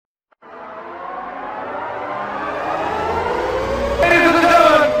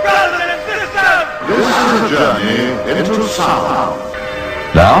journey into sound.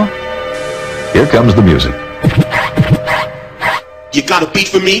 Now, here comes the music. You got a beat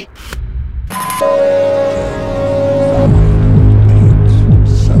for me?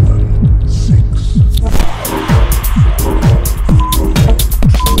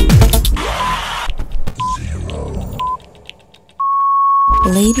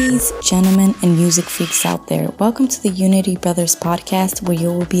 Ladies, gentlemen, and music freaks out there, welcome to the Unity Brothers podcast, where you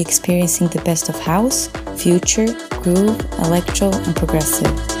will be experiencing the best of house, future, groove, electro, and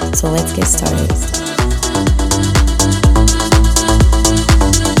progressive. So let's get started.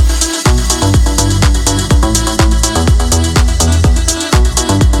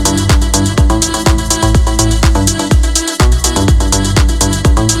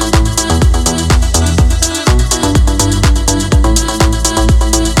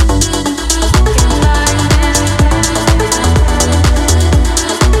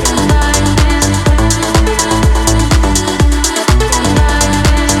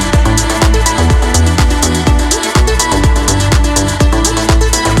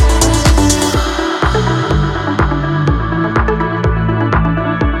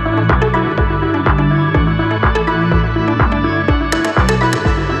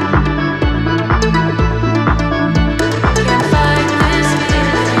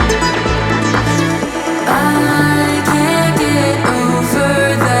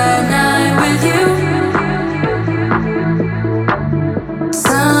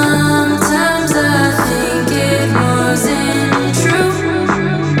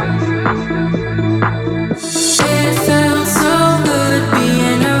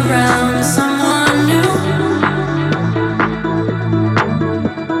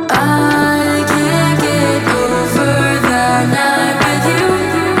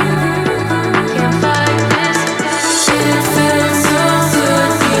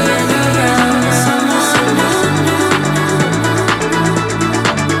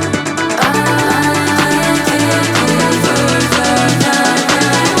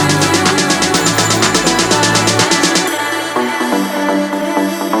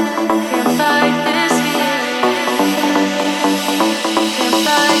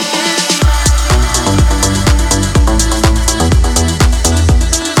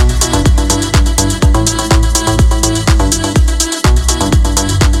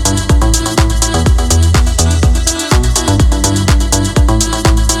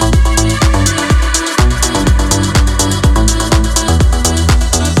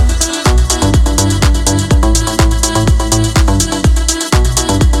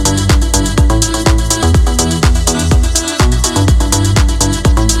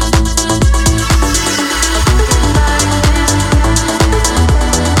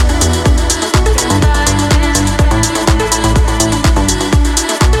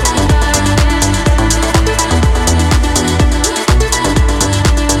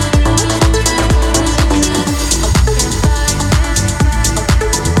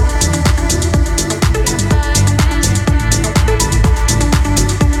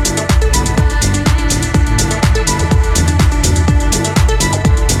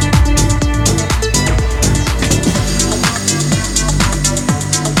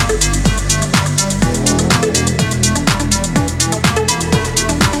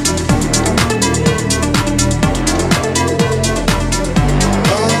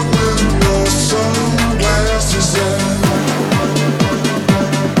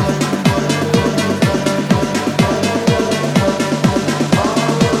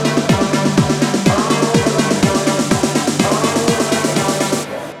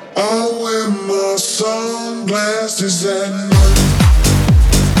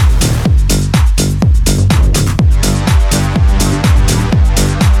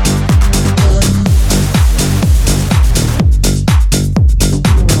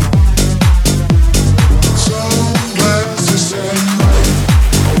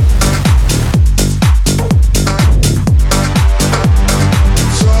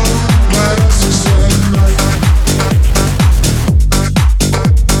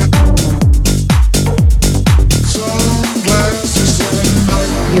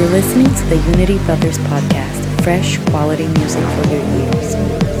 Listening to the Unity Brothers podcast, fresh quality music for your ears.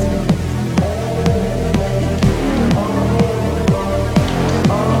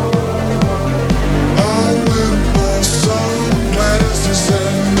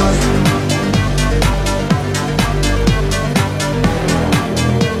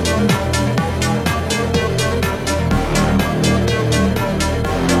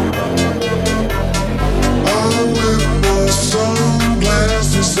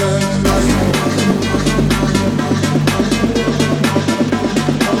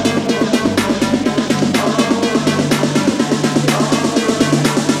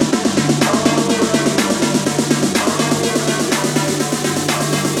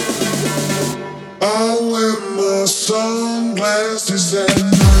 sunglasses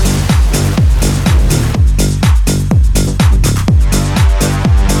and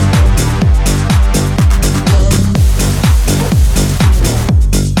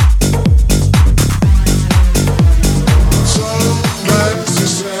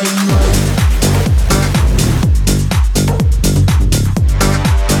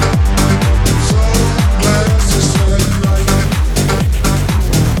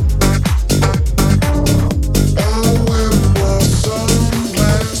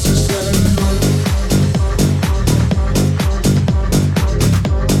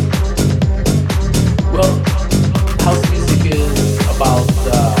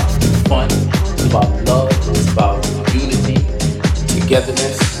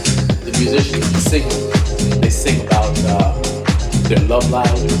togetherness. The musicians sing. They sing about their love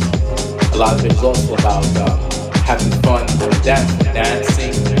lives. A lot of it is also about having fun,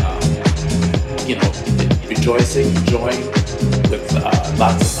 dancing, rejoicing, enjoying with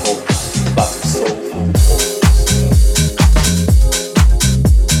lots of hope, lots of soul.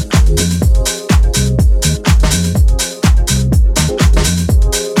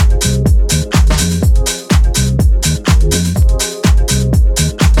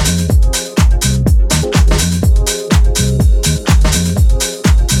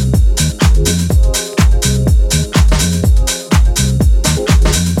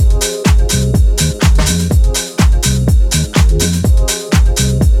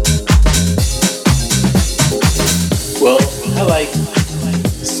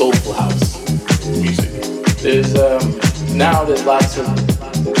 There's lots of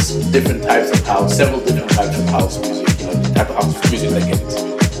different types of house, several different types of house music, the type of house music that gets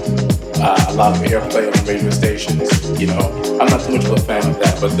a lot of airplay on radio stations, I'm not too much of a fan of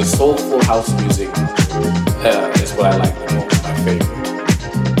that, but the soulful house music is what I like the most, my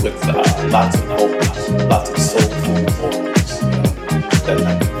favorite, with lots of vocals, lots of soulful vocals, that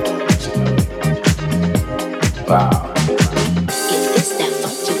type of music. Wow. If this that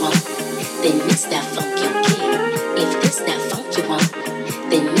funk you want, then miss that funk you get. If this that funk you want,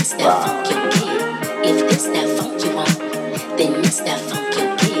 then miss that funk you get. If this that funk you want, then miss that funk you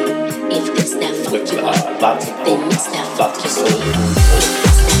get. If this that funk you want, then miss that funk you get. If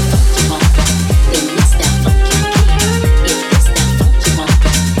this that funk you want, then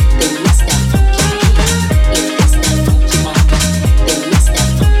miss that funk you get. If this that funk you want, then miss that funk you get. If this that funk you want, then miss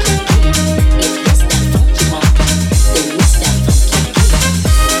that funk you get. If this that funk you want, then miss that funk you get.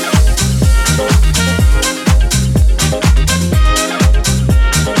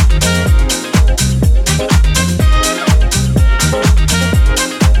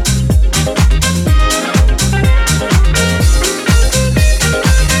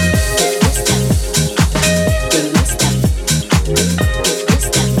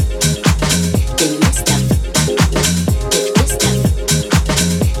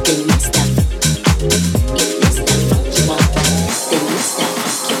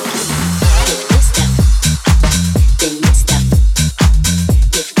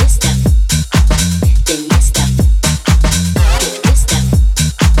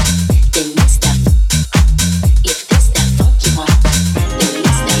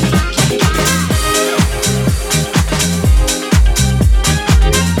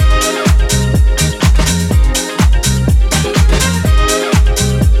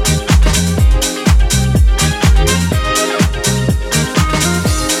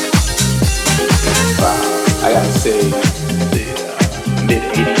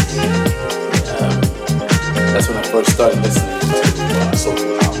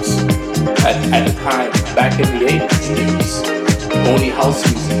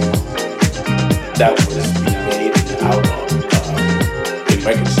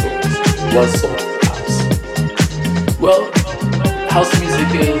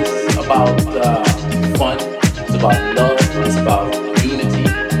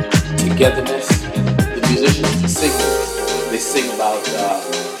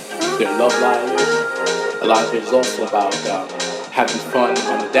 It's also about having fun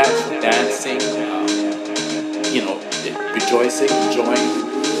on the dancing, rejoicing, enjoying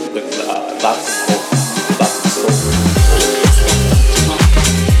with lots of hope, lots of soul.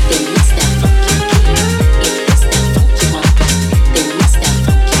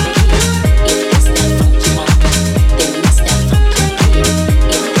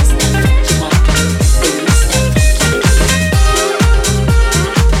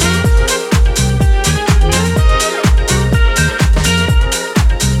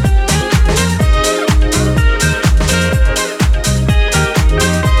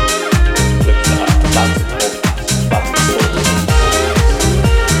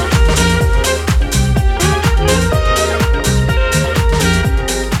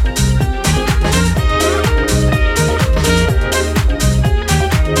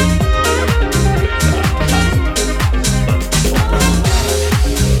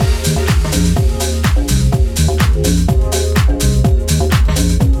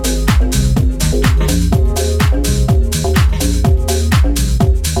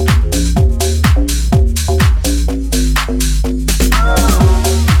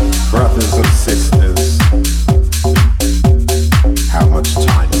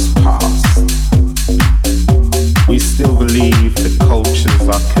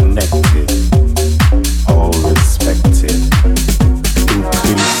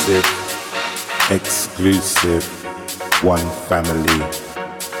 exclusive, one family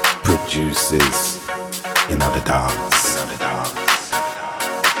produces another dance.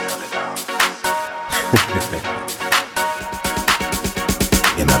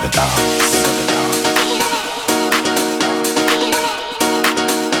 Another dance.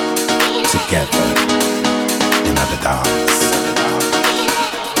 Together, another dance.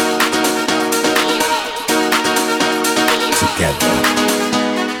 Together,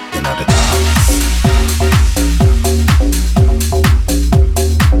 another dance.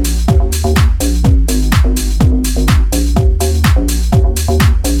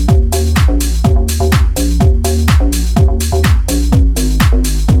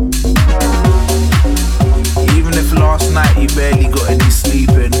 Even if last night you barely got any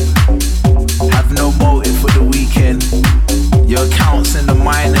sleeping, have no motive for the weekend. Your accounts in the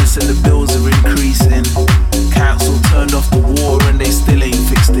minus and the bills are increasing. Council turned off the water and they still ain't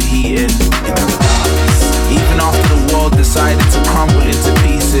fixed the heating. Even after the world decided to crumble into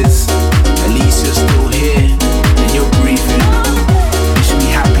pieces, at least you're still here and you're breathing. You should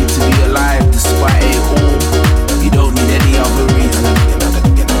be happy to be alive despite it all. You don't need any other reason.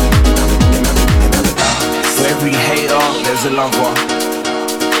 For every hater, there's a lover.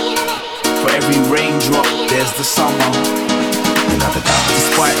 For every raindrop, there's the summer.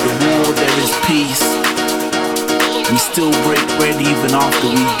 Despite the war, there is peace. We still break bread even after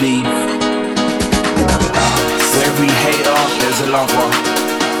we beef. For every hater, there's a lover.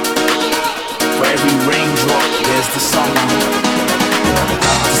 For every raindrop, there's the summer.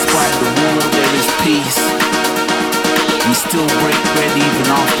 Despite the war, there is peace. We still break bread even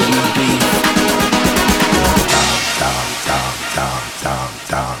after we beef.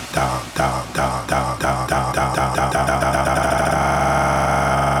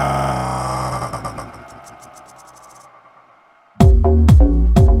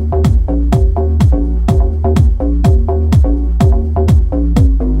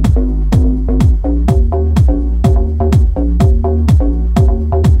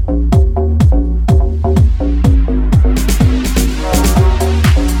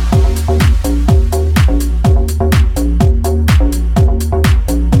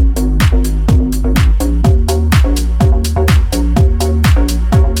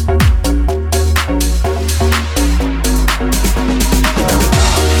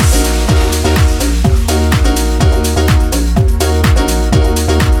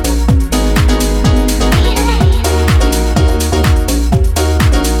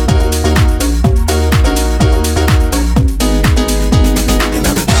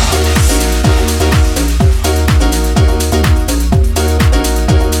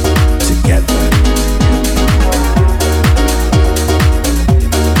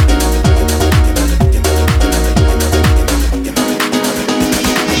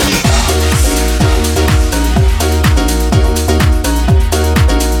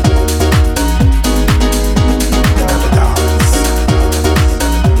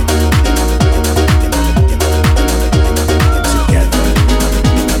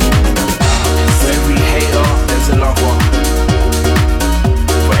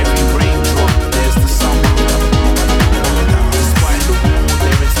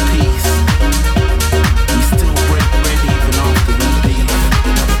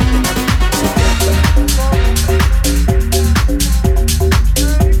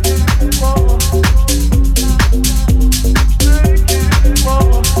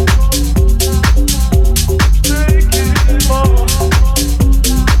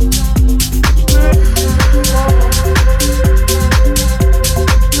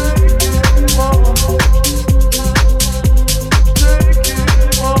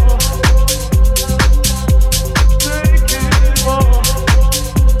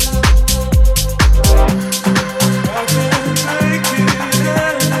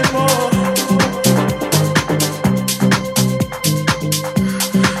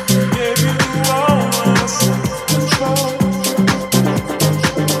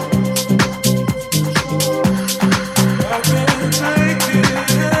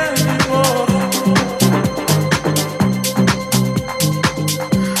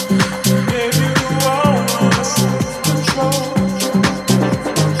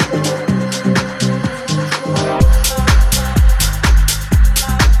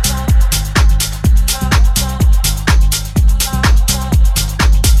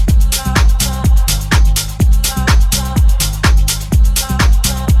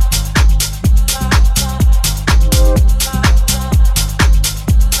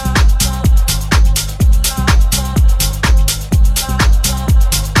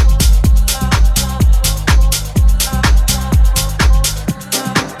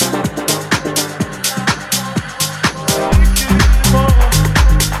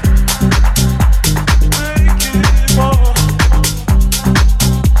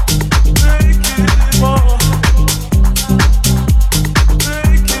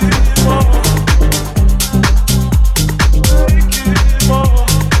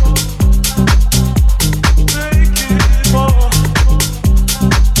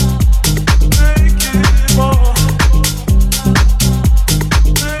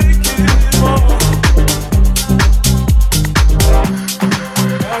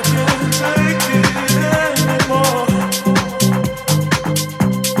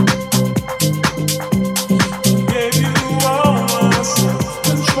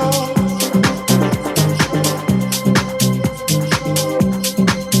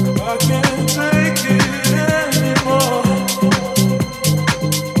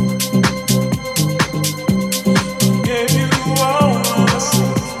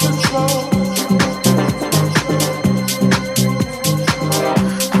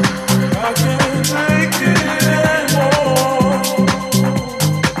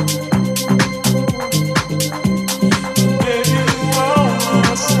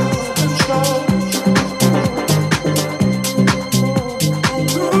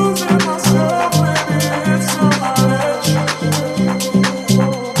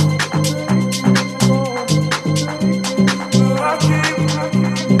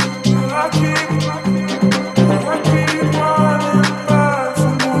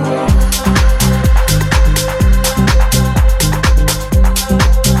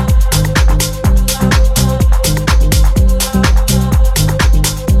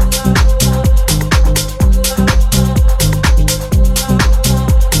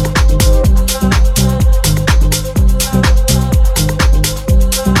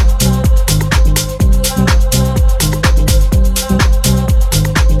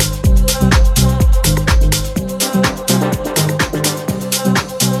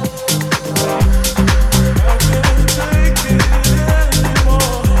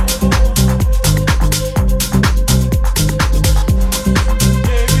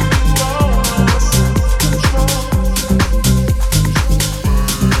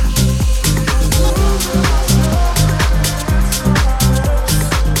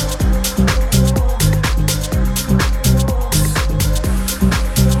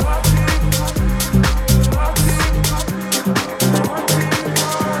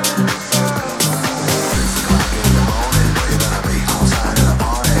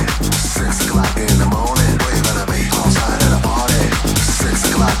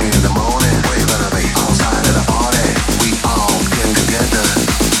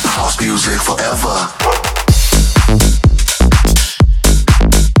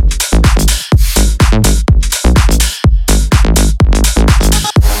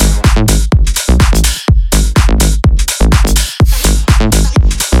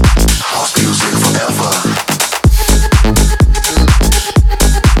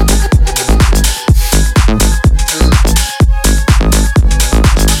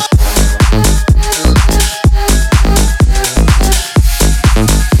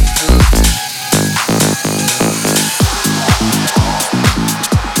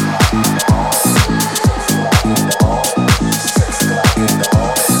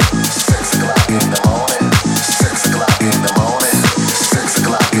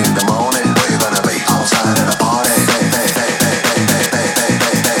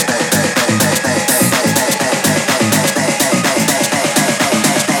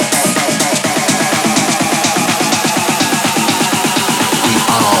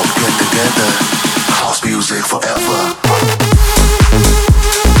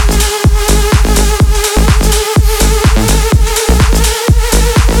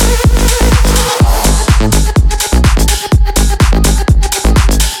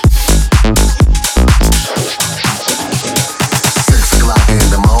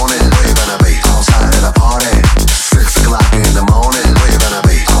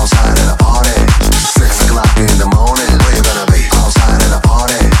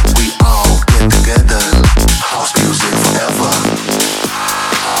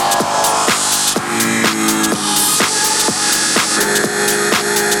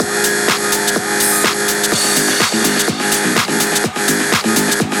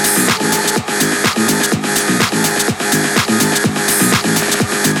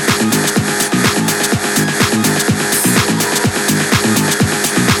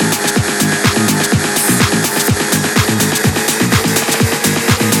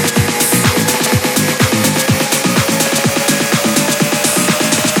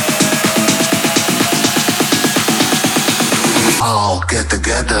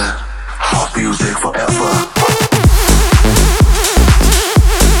 House music forever.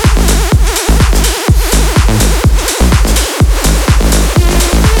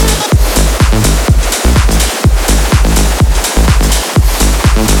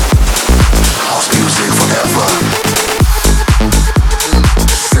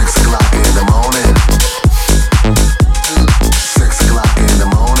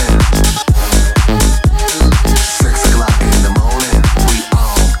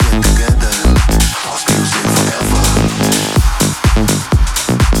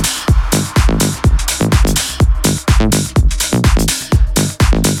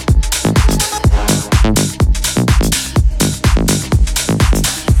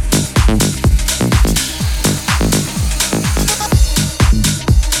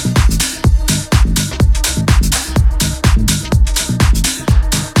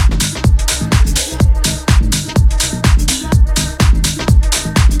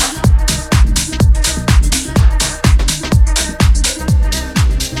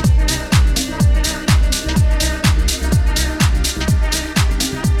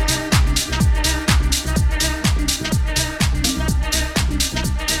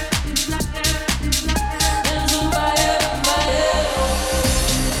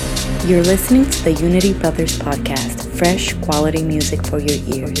 You're listening to the Unity Brothers podcast, fresh quality music for your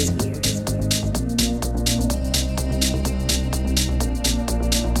ears.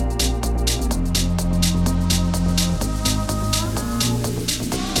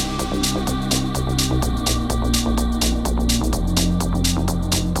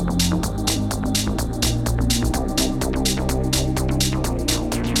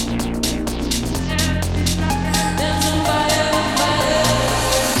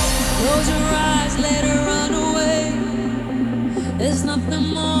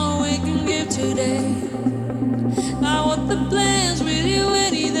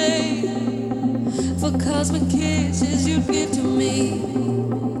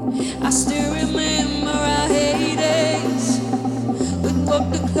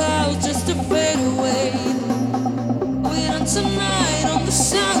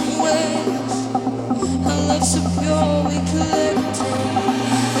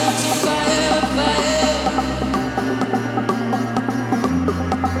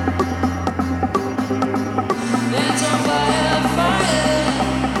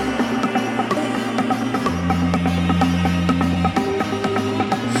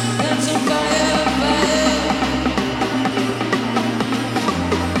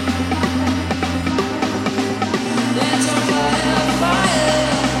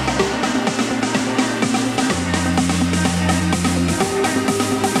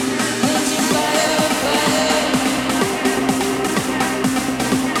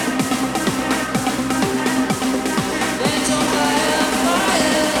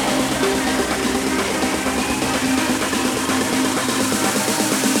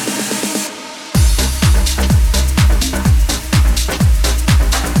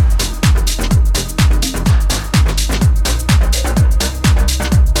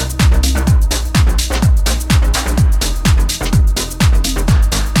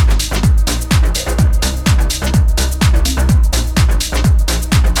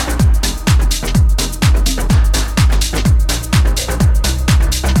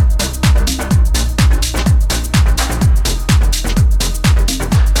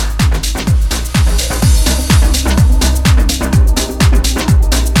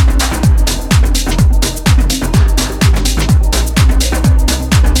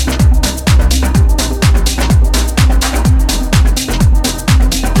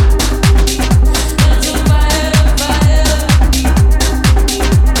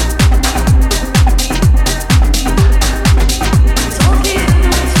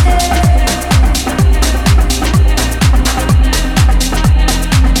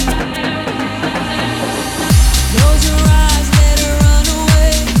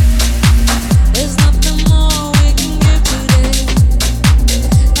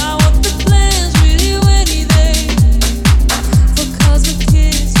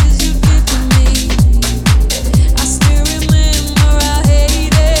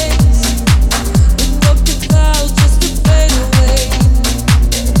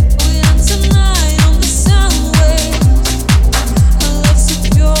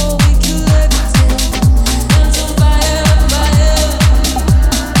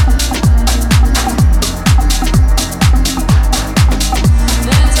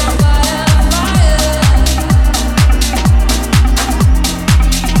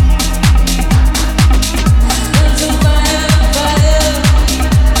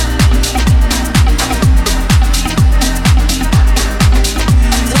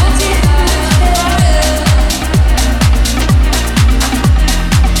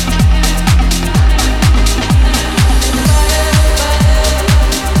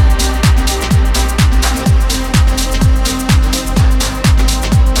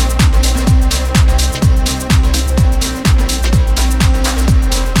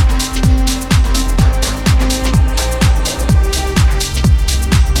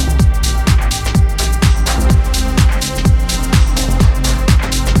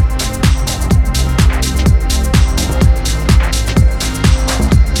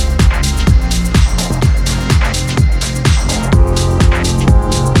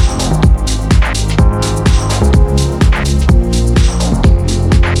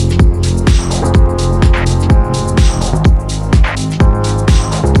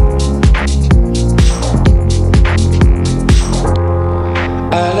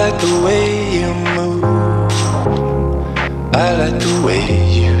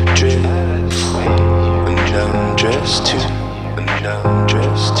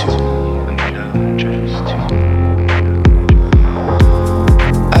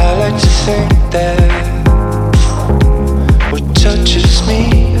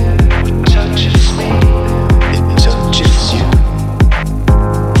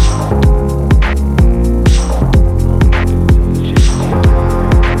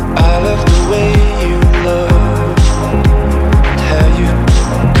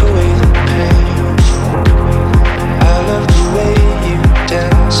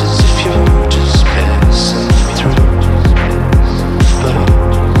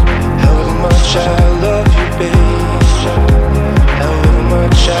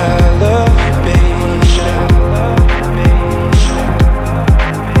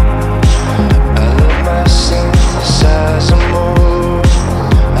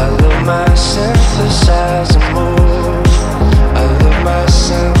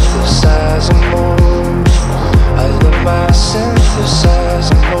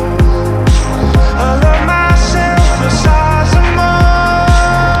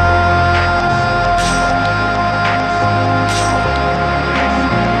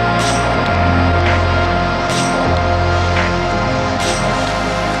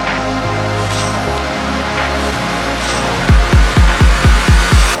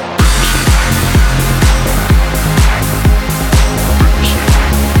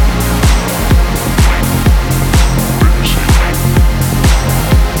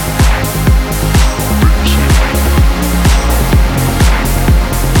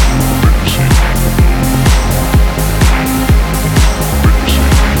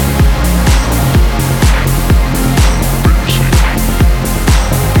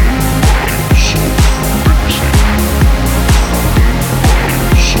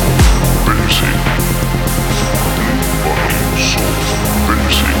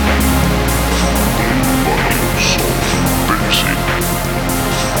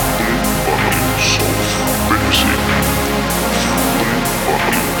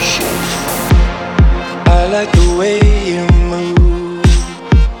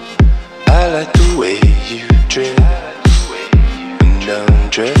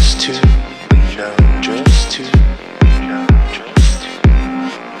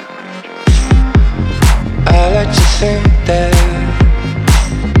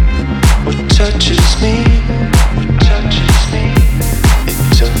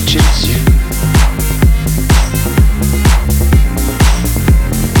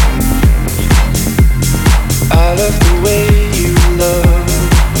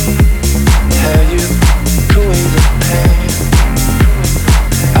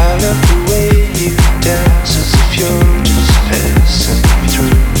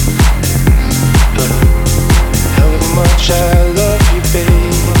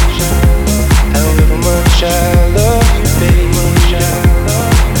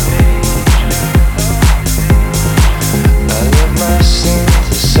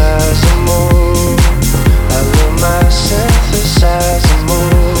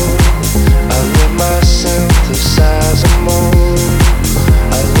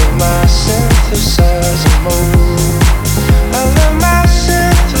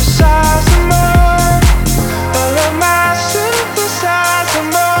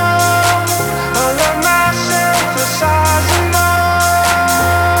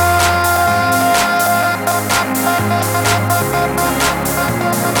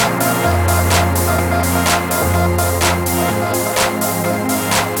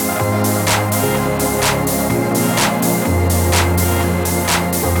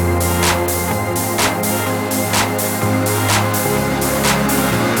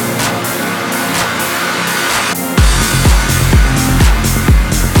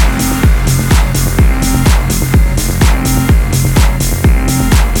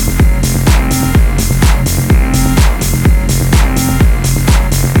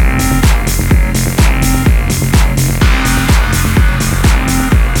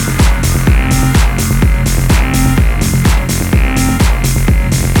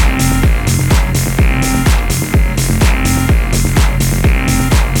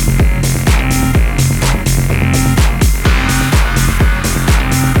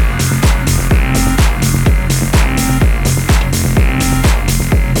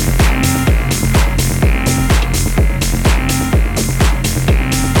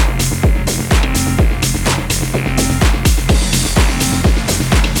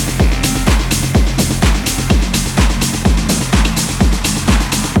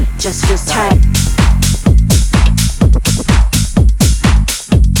 just feels tight.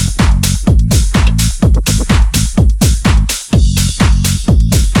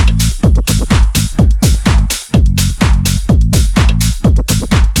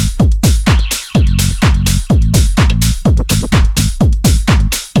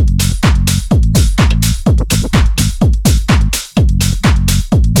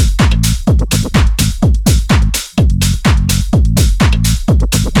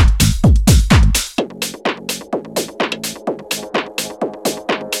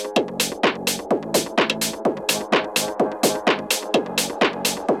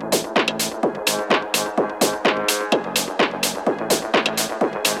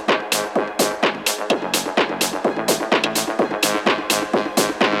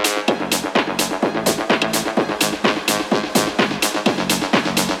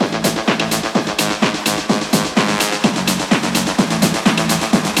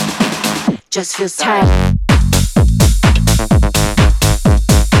 just feels tight.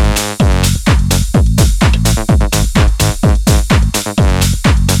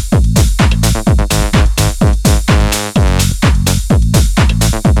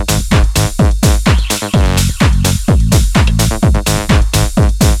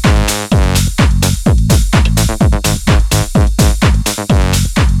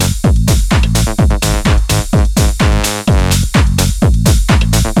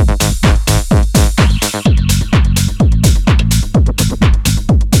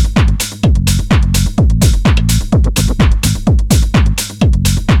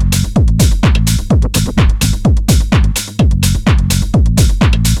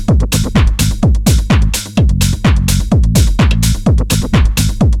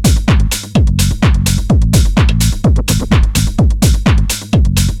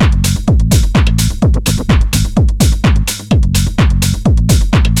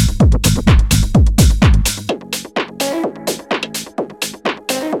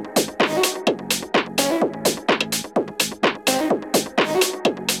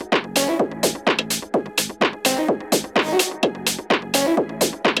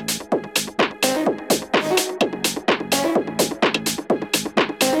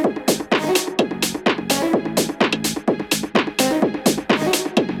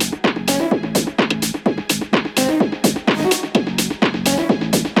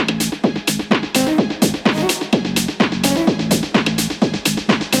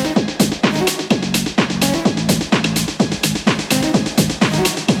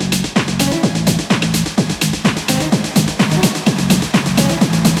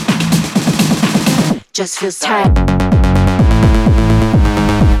 Just feels tight.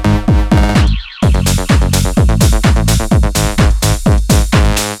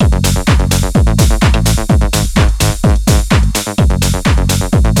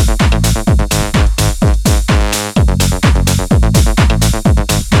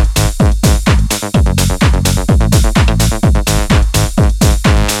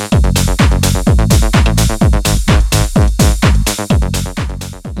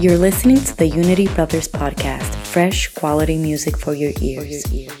 You're listening to the Unity Brothers podcast, fresh quality music for your ears.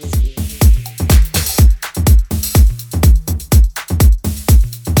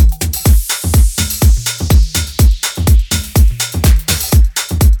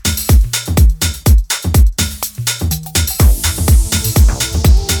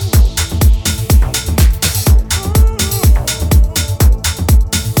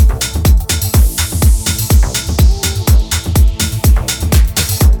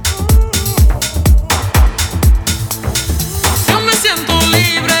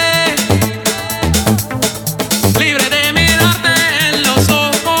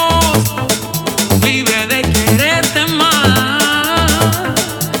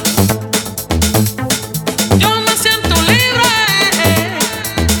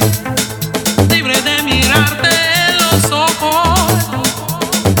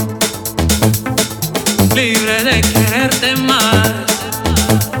 Libre de quererte más.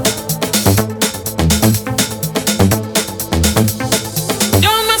 Yo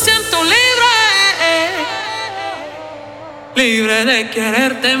me siento libre, libre de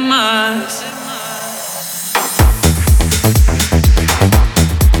quererte más.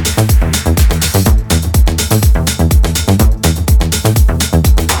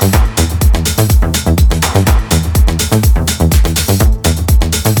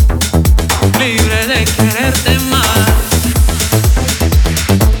 Libre de quererte más.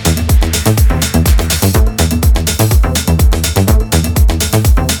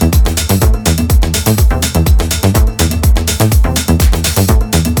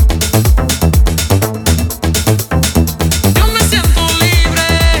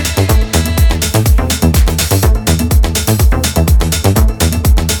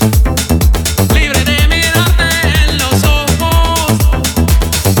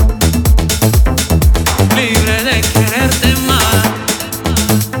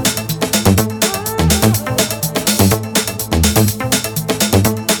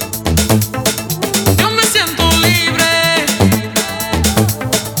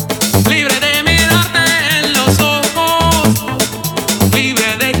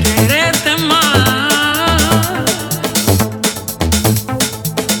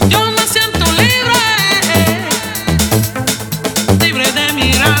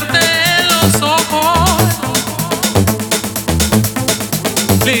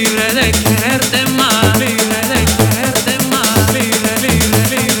 Libre de quererte más, libre de quererte más, libre, libre,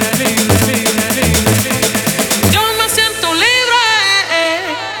 libre, libre, libre, libre, libre. Yo me siento libre,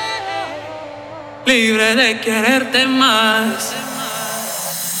 libre de quererte más.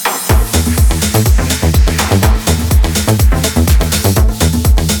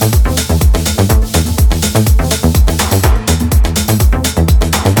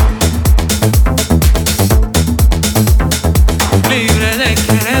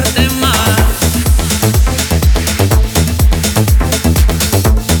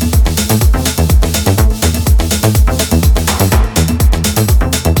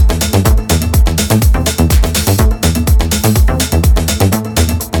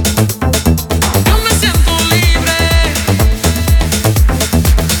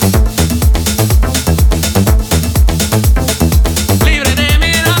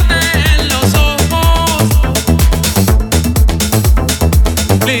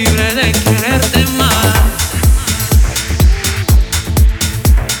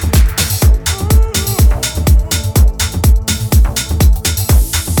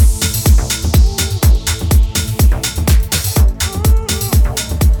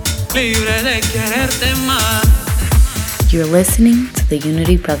 libre de quererte más. You're listening to the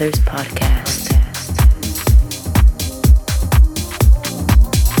Unity Brothers podcast.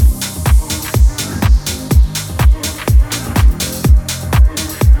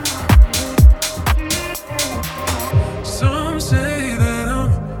 Some say that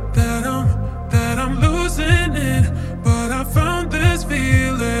I'm losing it, but I found this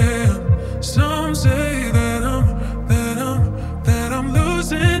feeling. Some say that I'm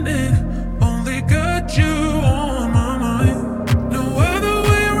losing it. Only got you on my mind. No other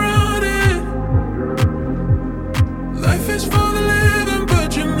way around it. Life is for the living,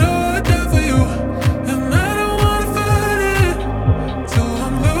 but you know I die for you, and I don't wanna fight it. So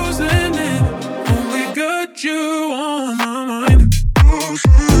I'm losing it. Only got you on my mind.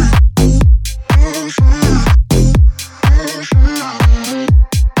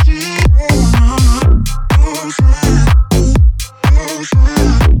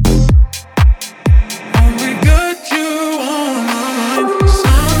 Only got you on my mind.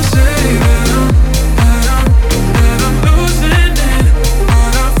 Some say that I'm losing it,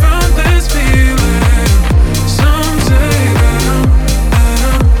 but I found this feeling. Some say that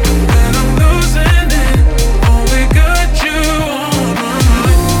I'm losing it. Only got you on my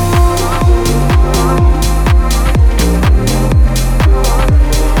mind.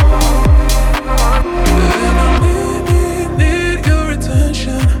 And I need your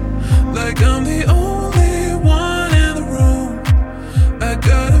attention, like I'm the only one in the room. I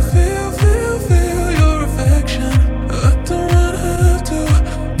gotta feel your affection. I don't wanna have to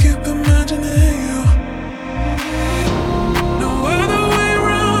keep imagining you. No other way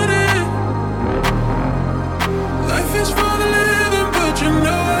around it. Life is for the living, but you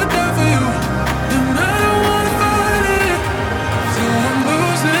know I die for you, and I don't wanna fight it. So I'm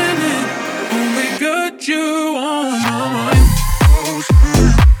losing it. Only got you on my mind.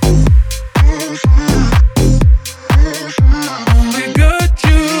 Only got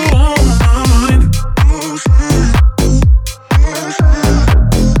you on my mind.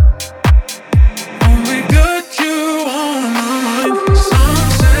 Only got you on my mind. Some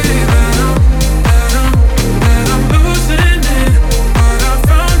say that I'm losing it, but I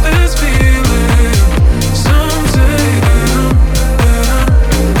found this feeling. Some say that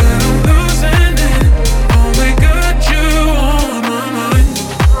I'm losing it. Only got you on my mind.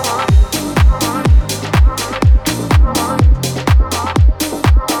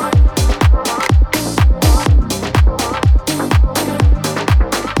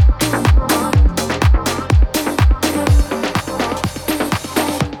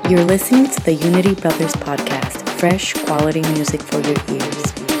 You're listening to the Unity Brothers podcast, fresh quality music for your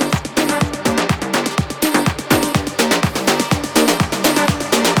ears.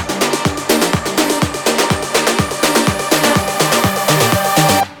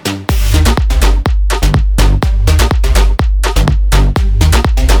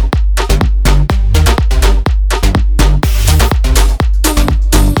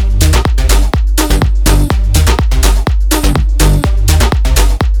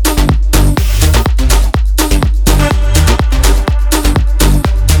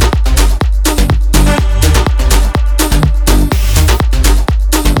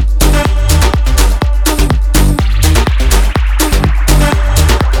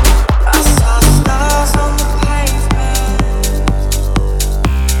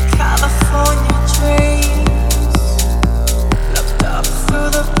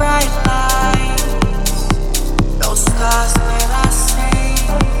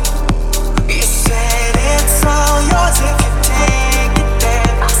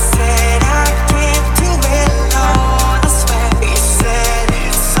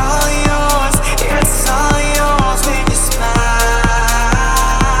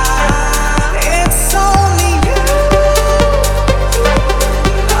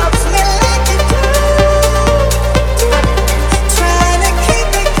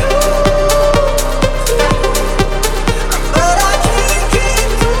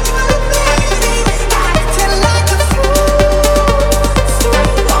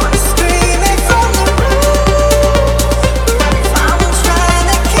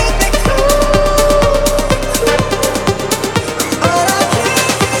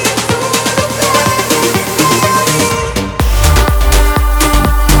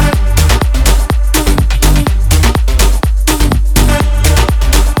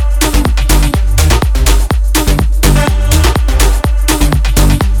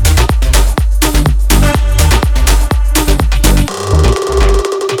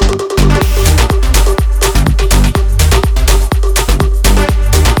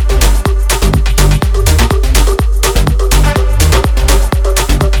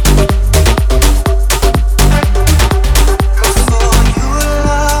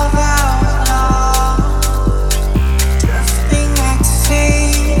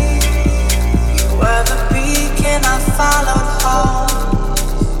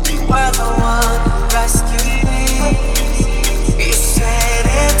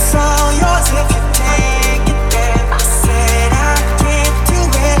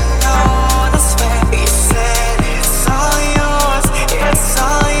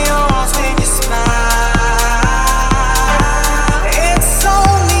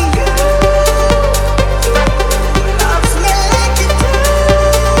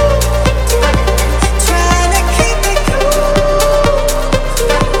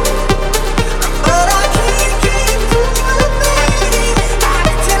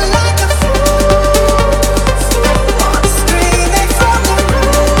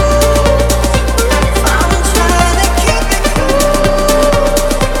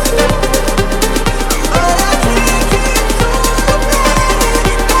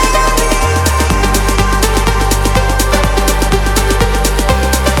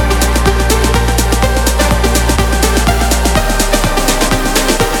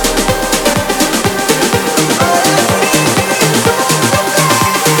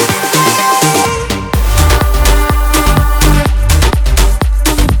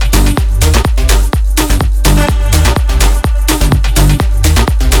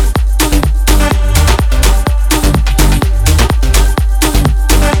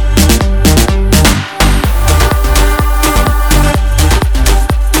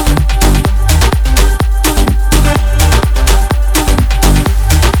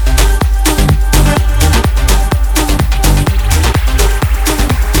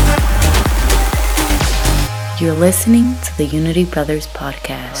 You're listening to the Unity Brothers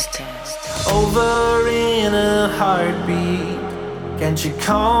podcast. Over in a heartbeat, can't you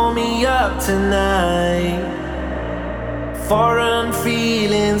call me up tonight? Foreign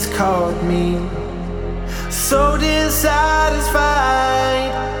feelings caught me, so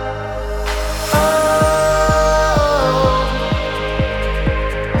dissatisfied. Oh,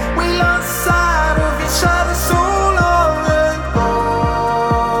 we lost sight of each other so long ago.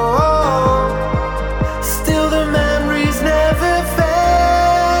 Still the memories never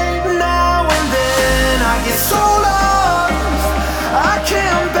fade. Now and then I get so lost, I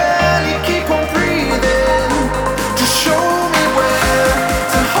can barely keep on breathing. Just show me where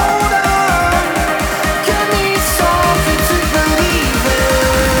to hold on. Give me something to believe in.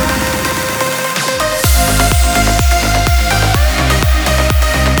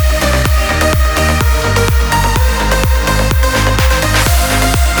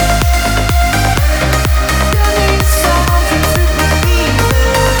 Give me something to believe in.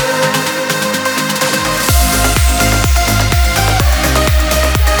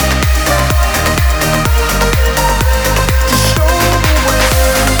 Just show me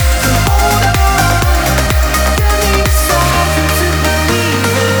where to hold on. Give me something to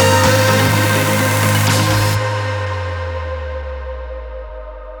believe in.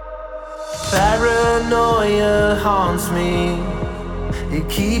 Paranoia haunts me. It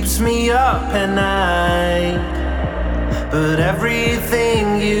keeps me up at night. But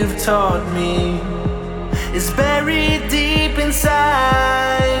everything you've taught me is buried deep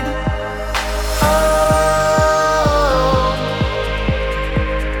inside. Oh,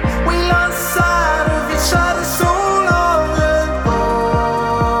 we lost sight of each other so long ago.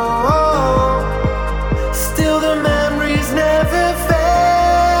 Still the memories never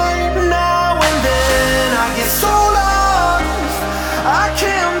fade. Now and then I get so lost, I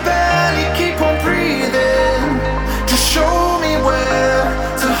can barely keep on breathing. Just show me where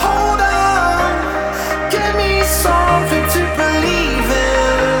to hold on. Give me something to believe in.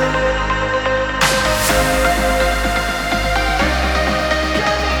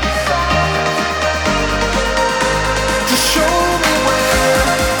 Just show me where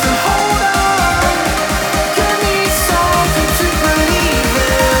to hold on. Give me something to believe in.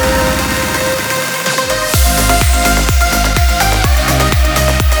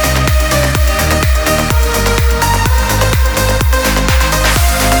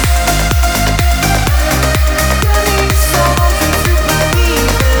 Give me something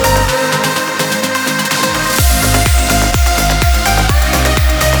to believe in.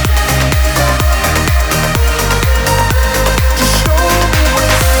 Just show me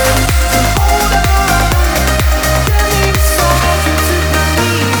where to hold on. Give me something to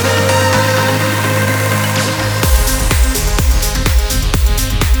believe in.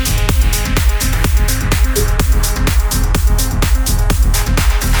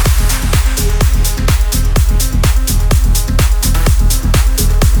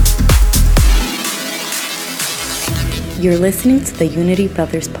 You're listening to the Unity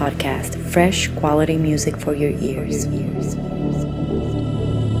Brothers podcast, fresh quality music for your ears.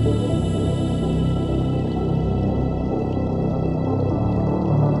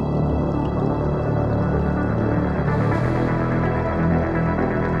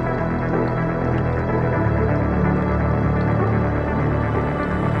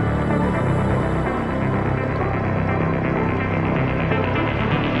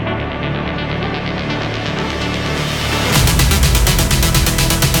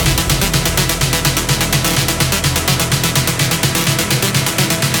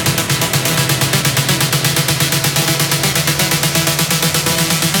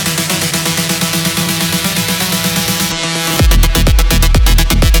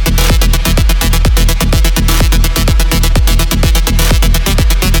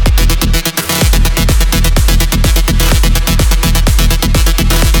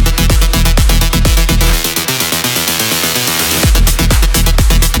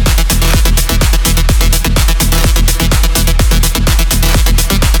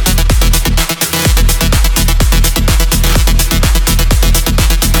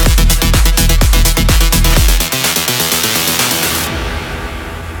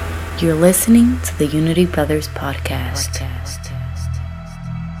 You're listening to the Unity Brothers podcast.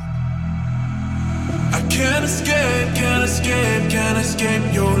 I can't escape, can't escape, can't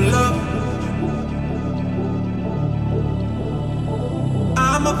escape your love.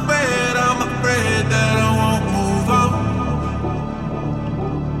 I'm afraid that I won't move on.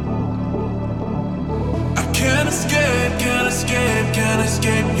 I can't escape, can't escape, can't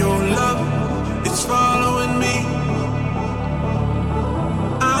escape your love. It's following me.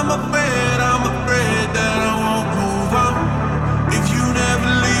 I'm afraid that I won't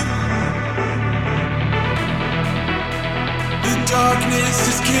darkness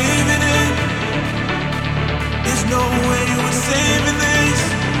is caving in. There's no way we're saving this.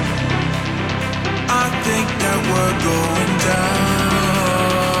 I think that we're going down.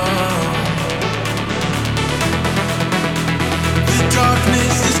 The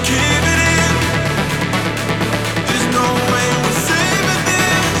darkness is caving in. There's no way we're saving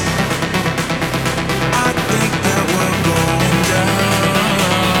this. I think that we're going down.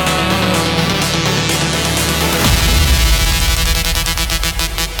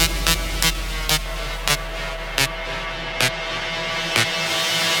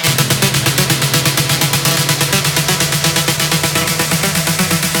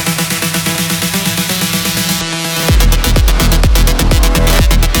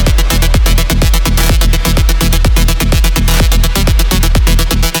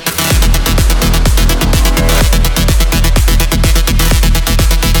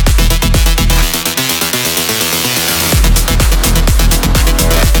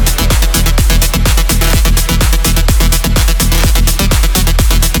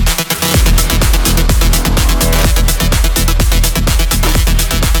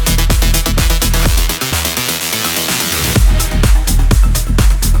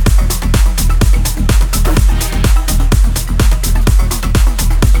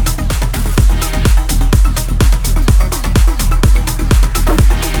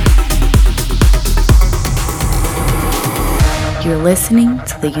 You're listening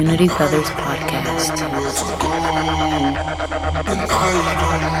to the Unity Brothers podcast.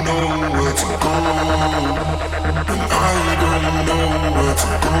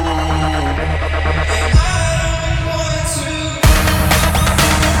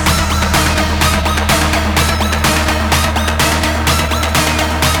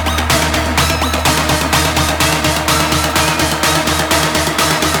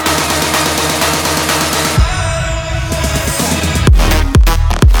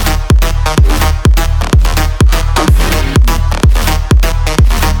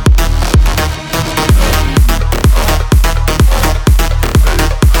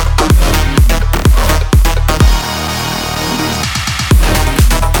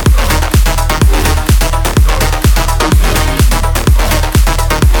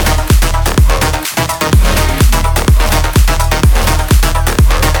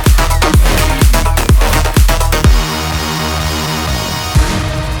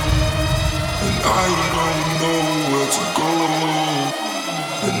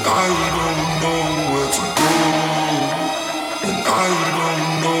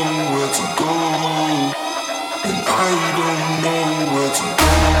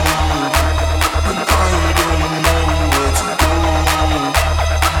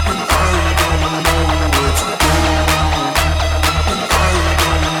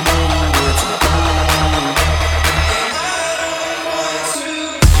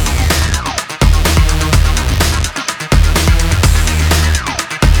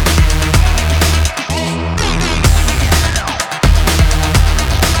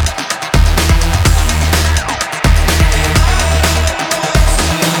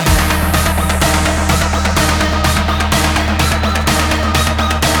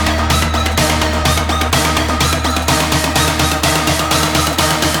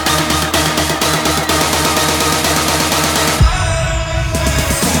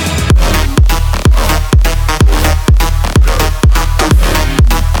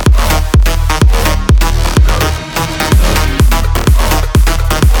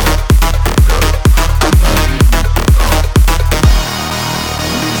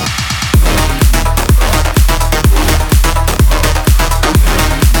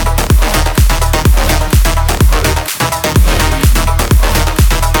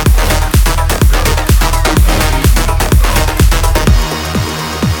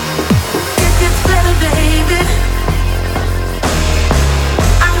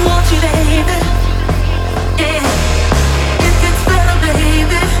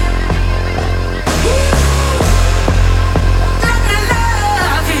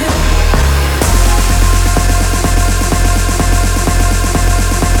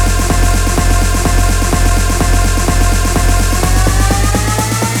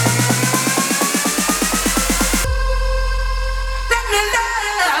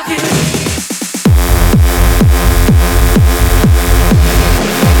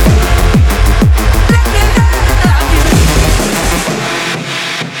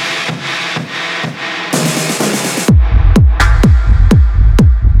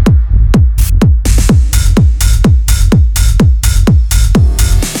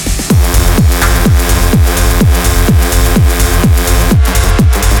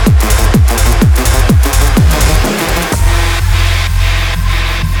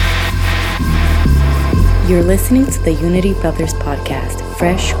 You're listening to the Unity Brothers podcast,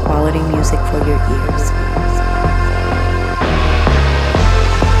 fresh quality music for your ears.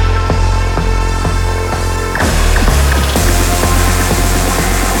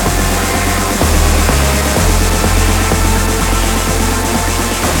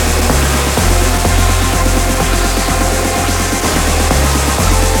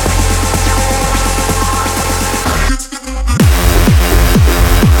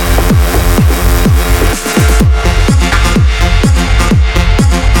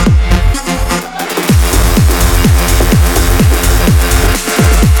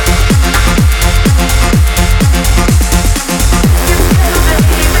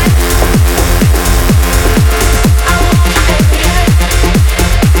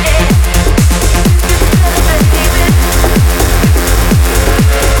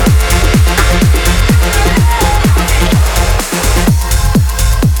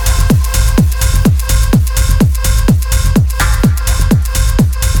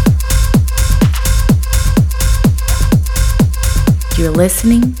 You're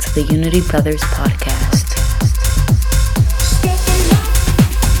listening to the Unity Brothers podcast.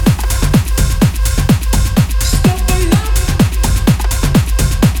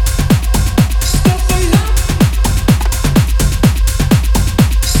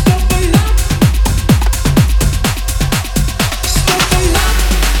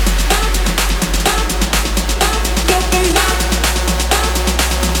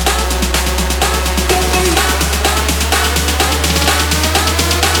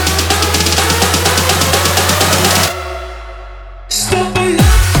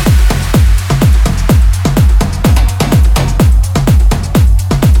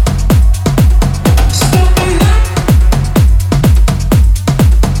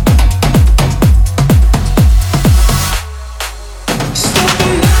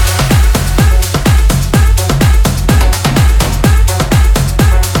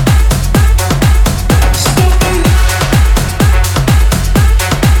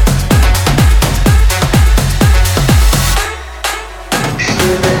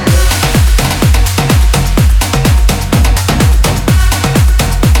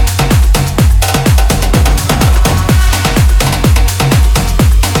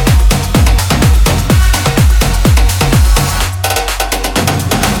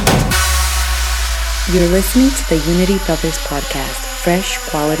 You're listening to the Unity Brothers podcast, fresh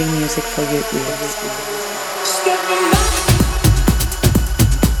quality music for your ears.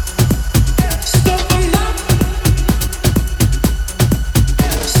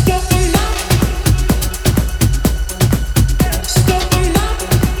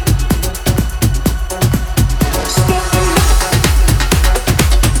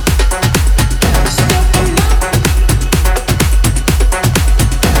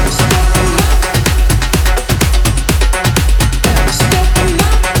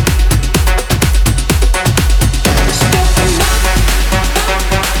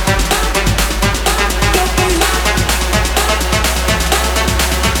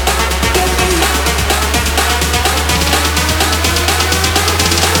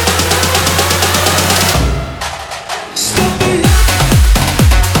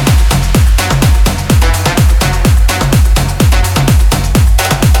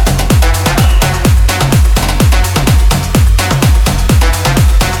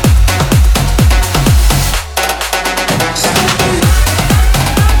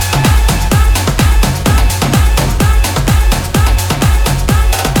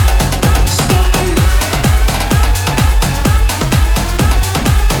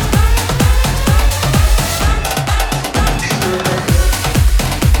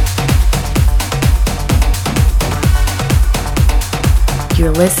 You're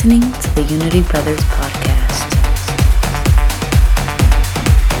listening to the Unity Brothers podcast.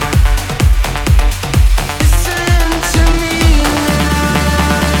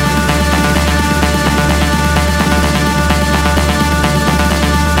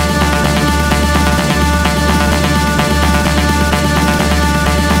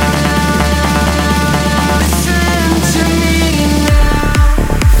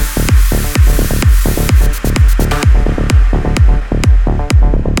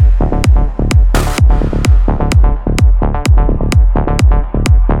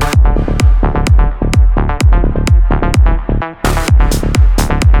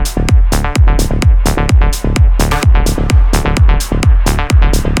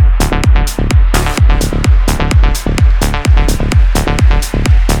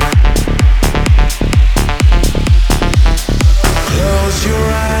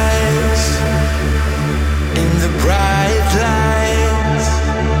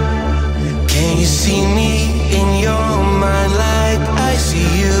 See me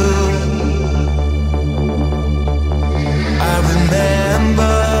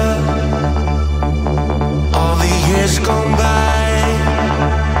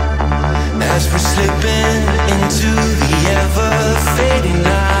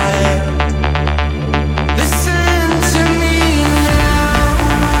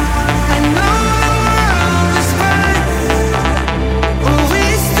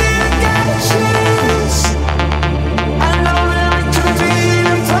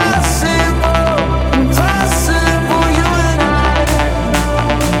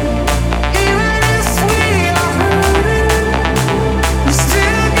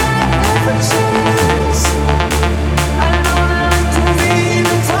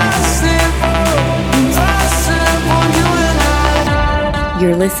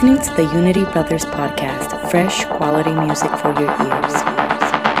listening to the Unity Brothers podcast, fresh quality music for your ears.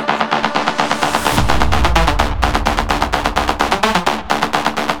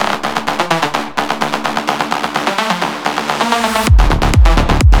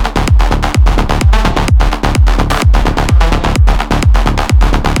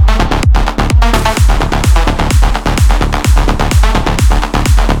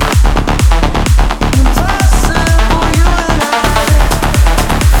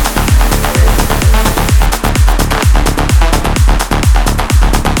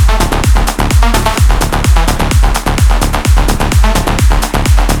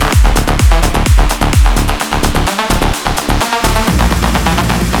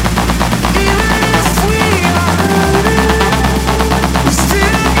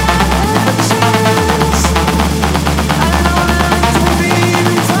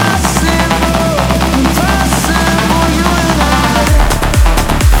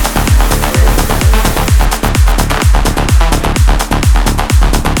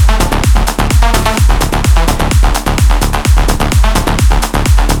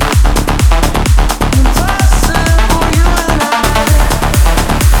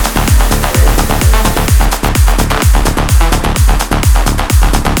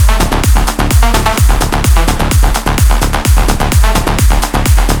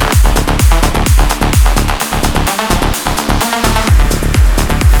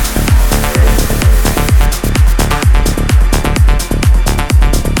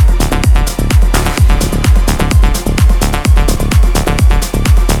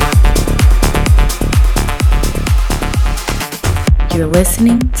 You're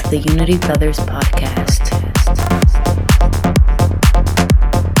listening to the Unity Brothers podcast.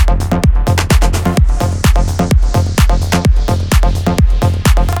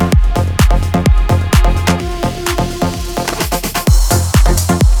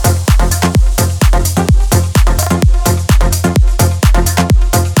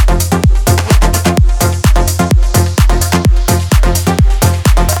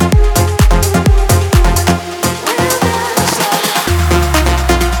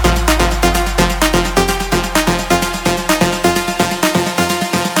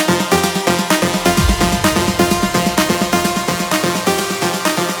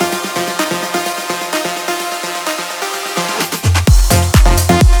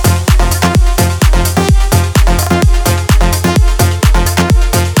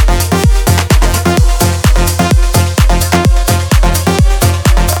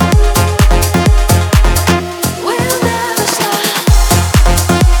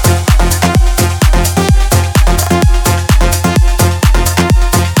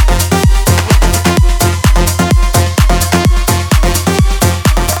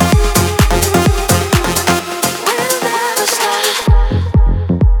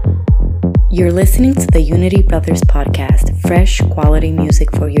 You're listening to the Unity Brothers podcast, fresh quality music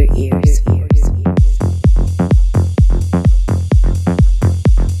for your ears.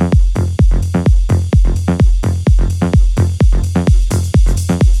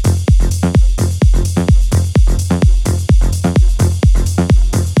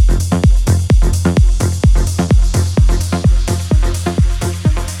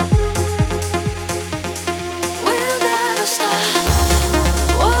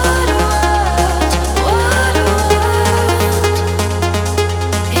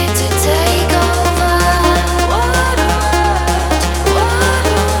 Take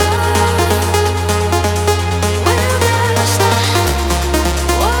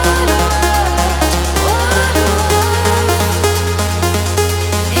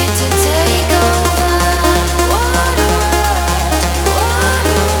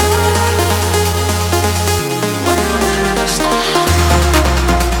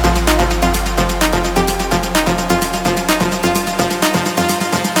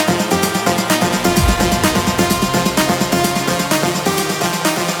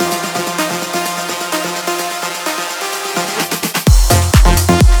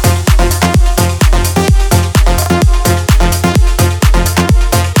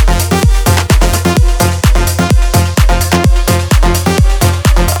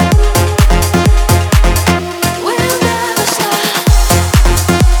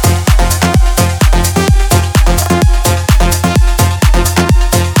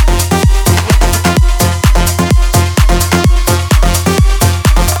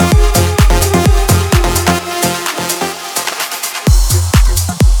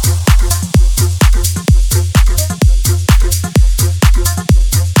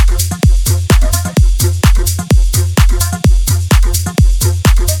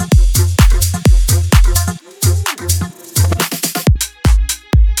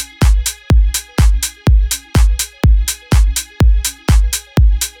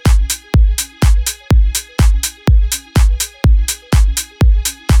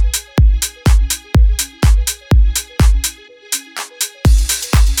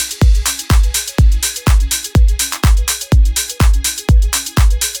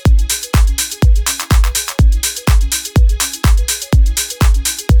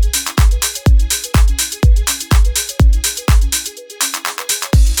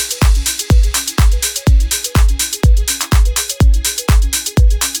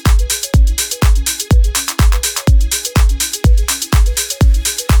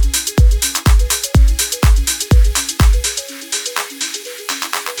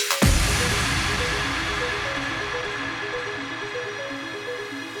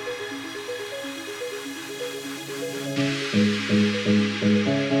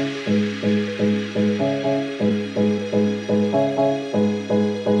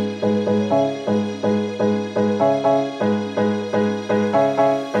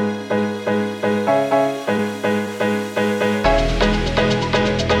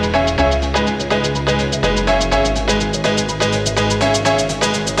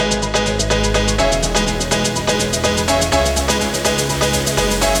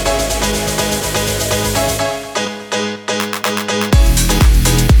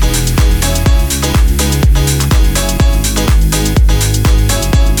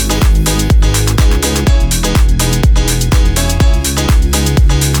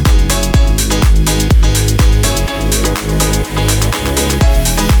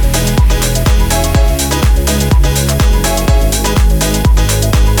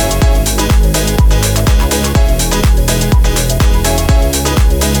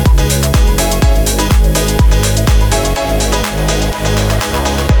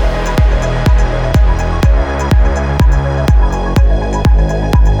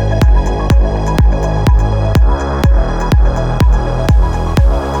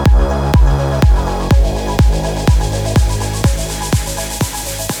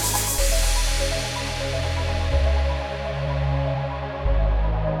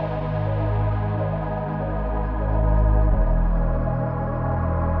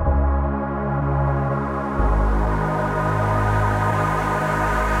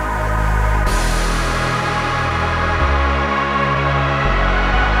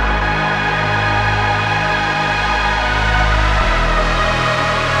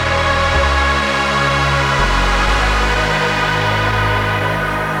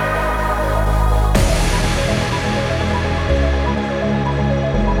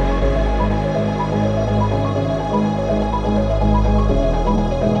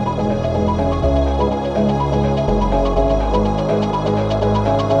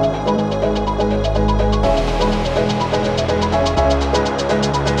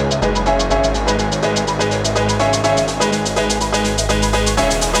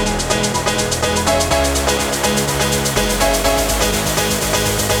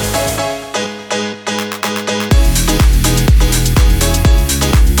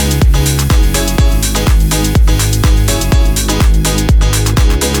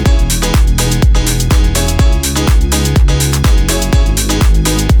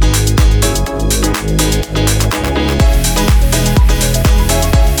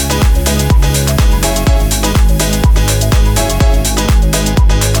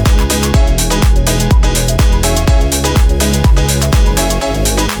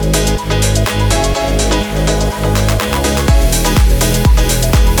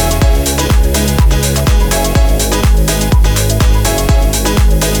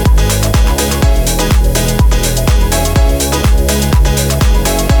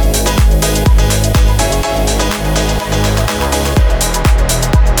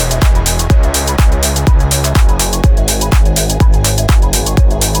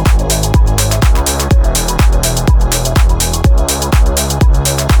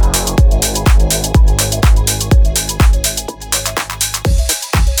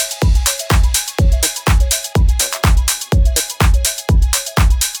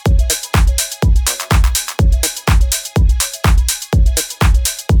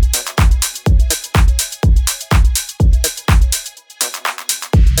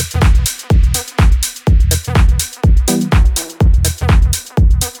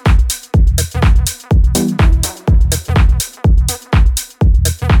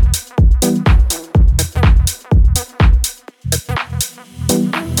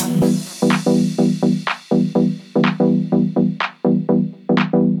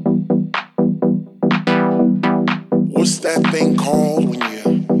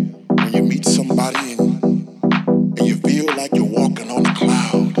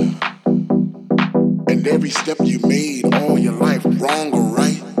step you made all your life, wrong or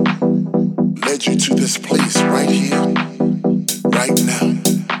right, led you to this place right here, right now.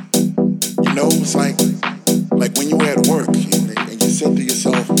 You know, it's like when you were at work and you said to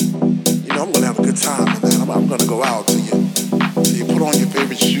yourself, you know, I'm gonna have a good time and then I'm gonna go out. So you put on your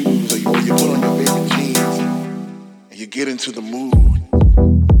favorite shoes or you put on your favorite jeans and you get into the mood.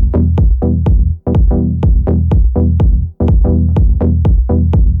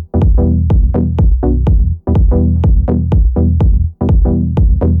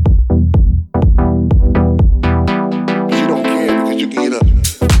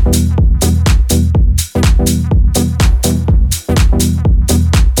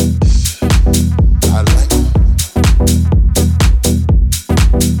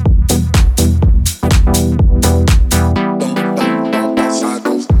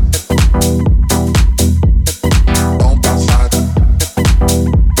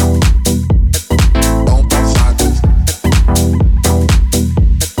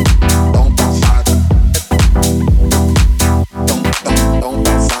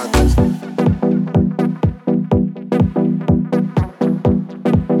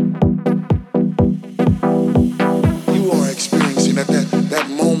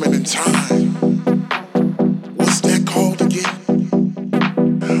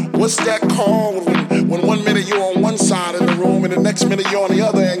 What's that called when 1 minute you're on one side of the room and the next minute you're on the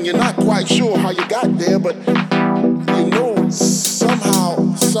other and you're not quite sure how you got there, but you know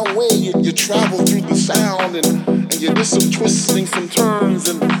somehow, some way you travel through the sound and you did some twisting, some turns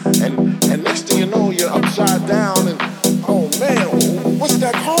and next thing you know you're upside down and oh man, what's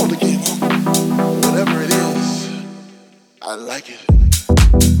that called again? Whatever it is, I like it.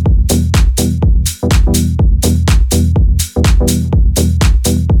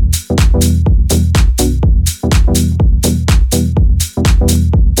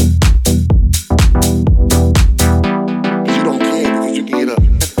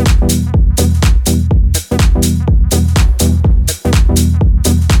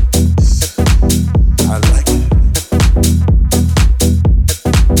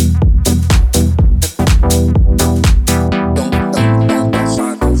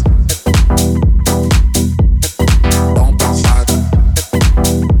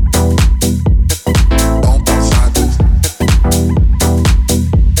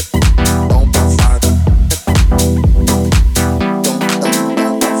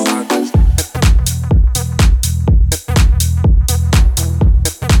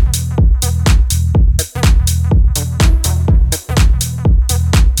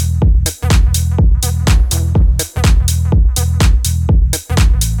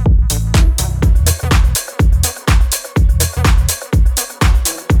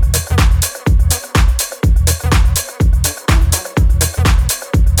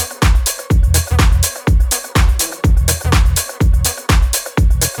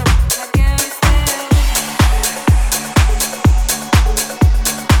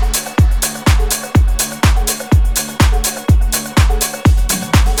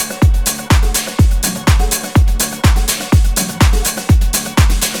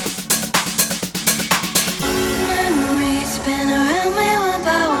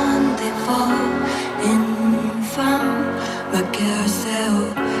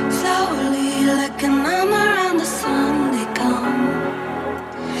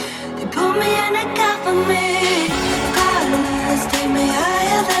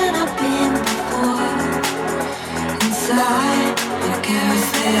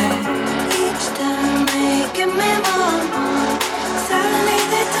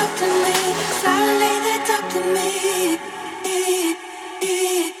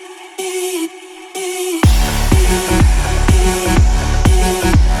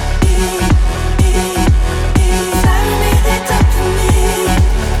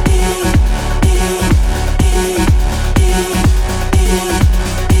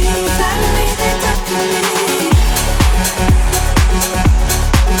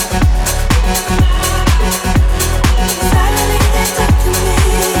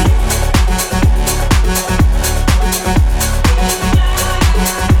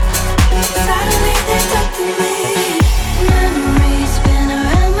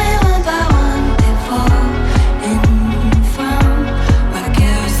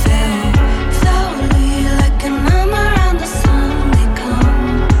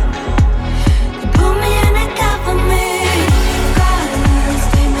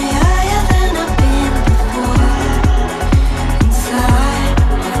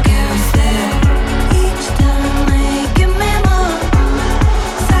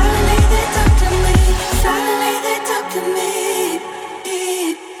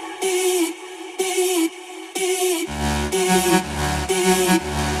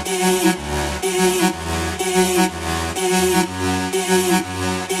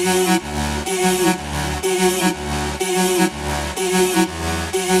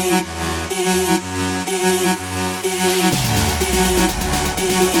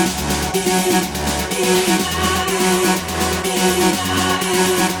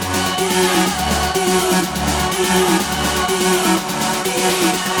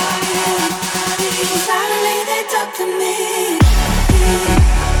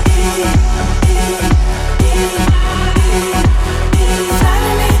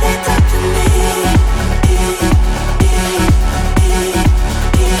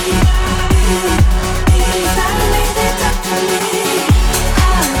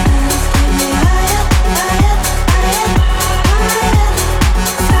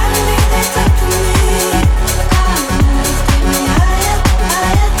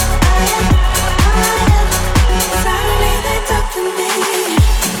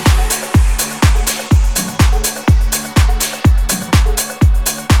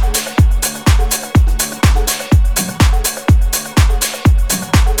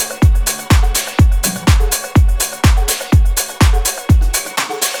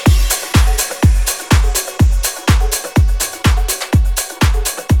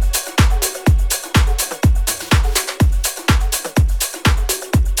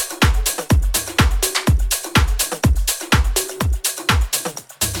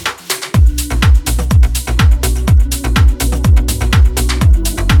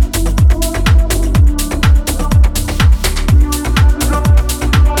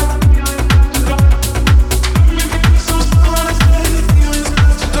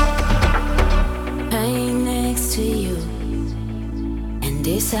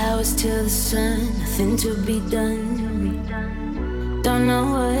 nothing to be done. Don't know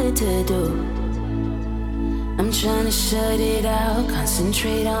what to do. I'm trying to shut it out,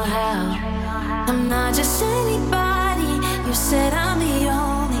 concentrate on how. I'm not just anybody. You said I'm the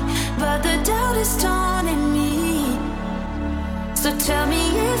only, but the doubt is taunting me. So tell me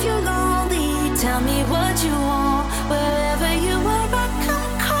if you're lonely, tell me what you want. Wherever you are, I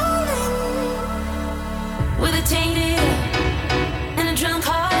come calling. With a tainted ear and a drunk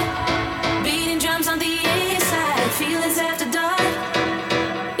heart, beating drums on the inside, feelings after dark.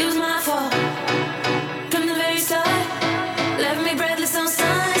 It was my fault from the very start. Left me breathless on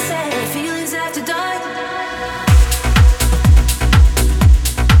sunset, feelings after dark.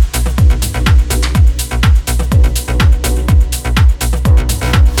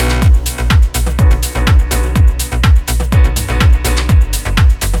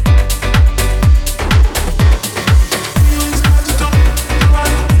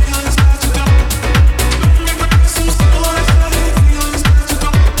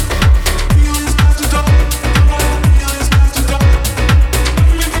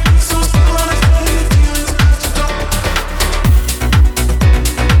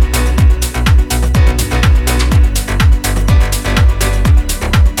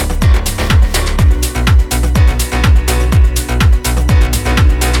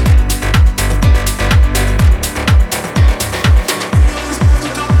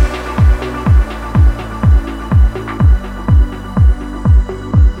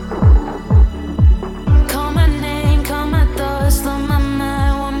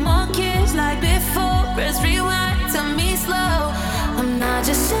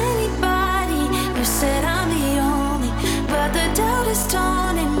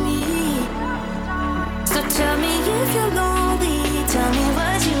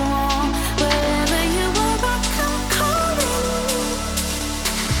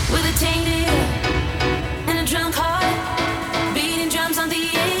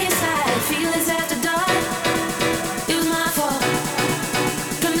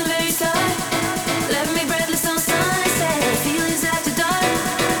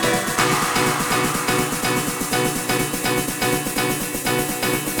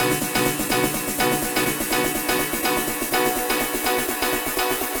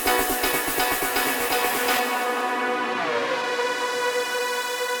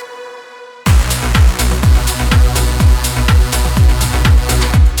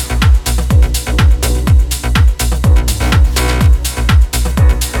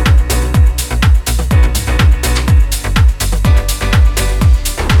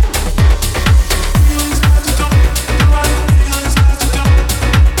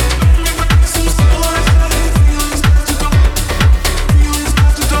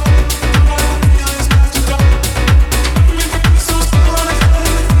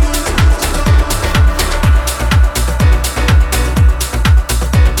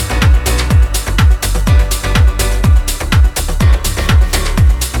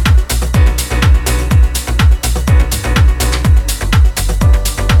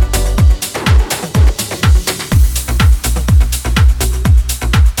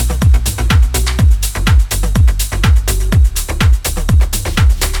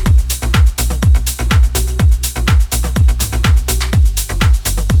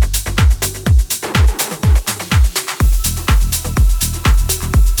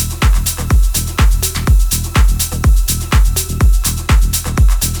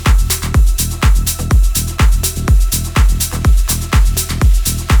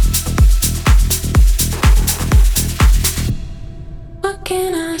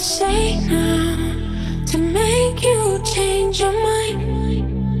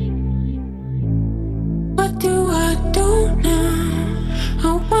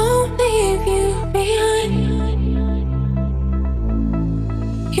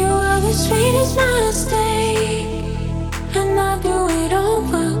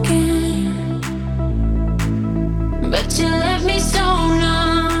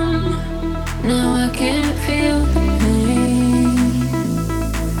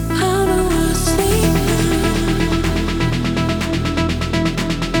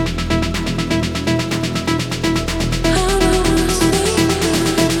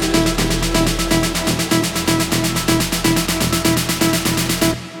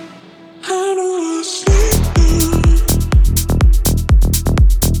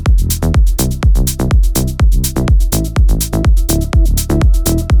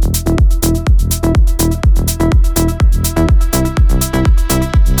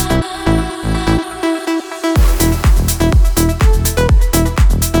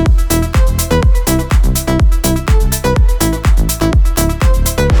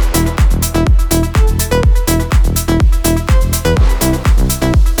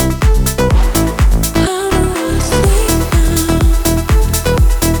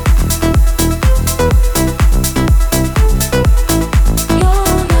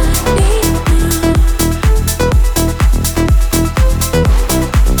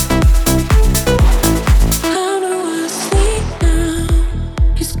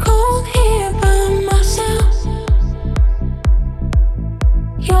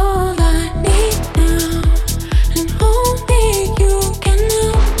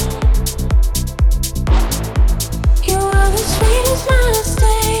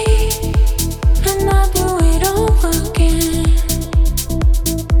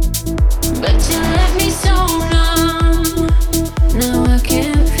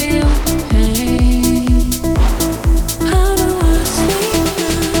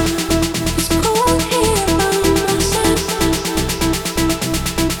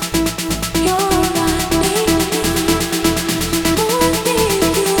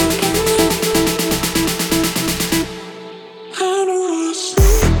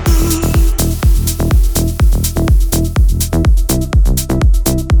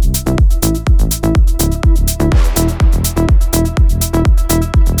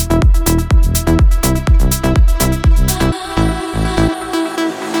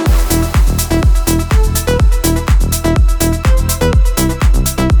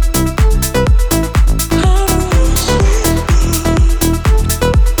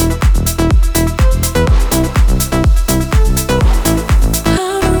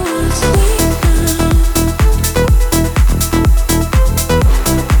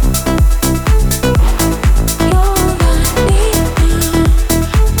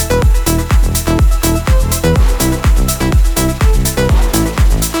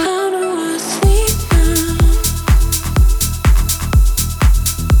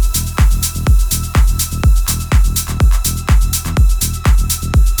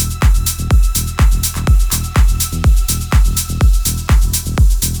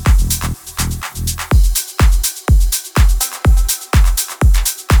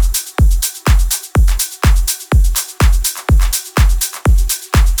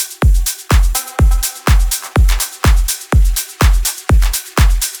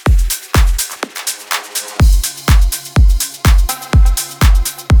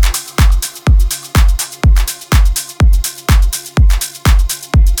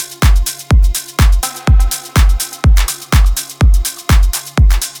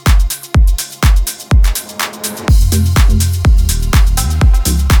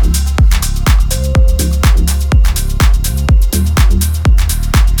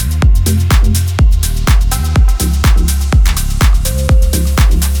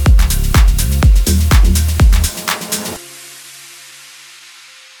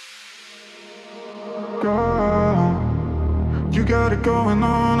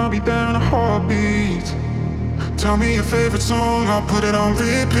 on, I'll be there in a heartbeat. Tell me your favorite song, I'll put it on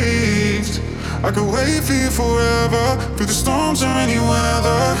repeat. I could wait for you forever, through the storms or any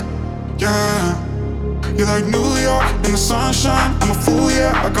weather. Yeah, you're like New York in the sunshine. I'm a fool,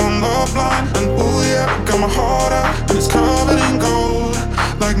 yeah, I got love blind. And ooh, yeah, got my heart out, and it's covered in gold.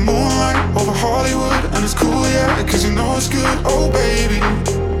 Like moonlight over Hollywood, and it's cool, yeah, cause you know it's good. Oh baby,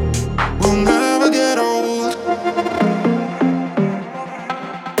 we'll never get old.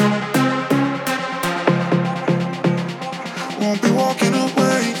 Won't be walking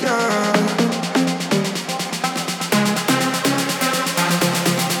away, yeah.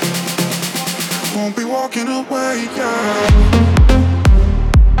 Won't be walking away, yeah.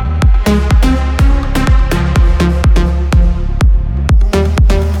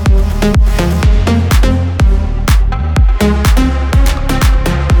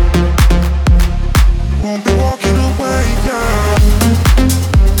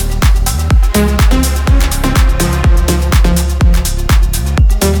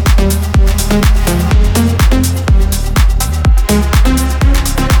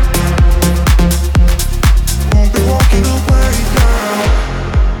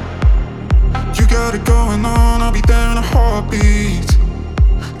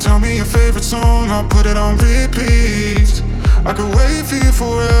 I'll put it on repeat. I could wait for you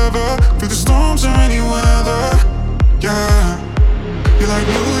forever, through the storms or any weather. Yeah, you're like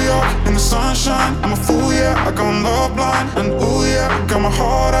New York in the sunshine. I'm a fool, yeah, I got love blind. And ooh, yeah, got my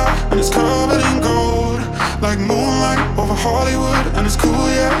heart out, and it's covered in gold. Like moonlight over Hollywood, and it's cool,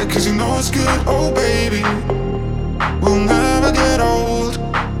 yeah, cause you know it's good. Oh baby, we'll never get old.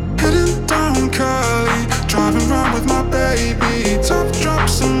 Heading down Cali, driving round with my baby. Top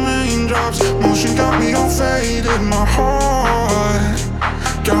drops and raindrops, motion got me all faded. My heart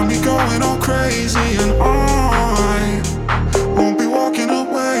got me going all crazy, and I won't be walking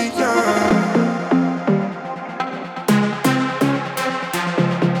away, yeah.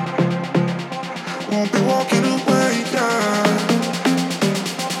 Won't be walking away, yeah.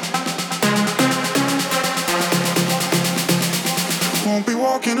 Won't be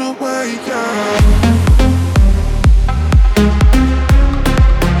walking away, yeah.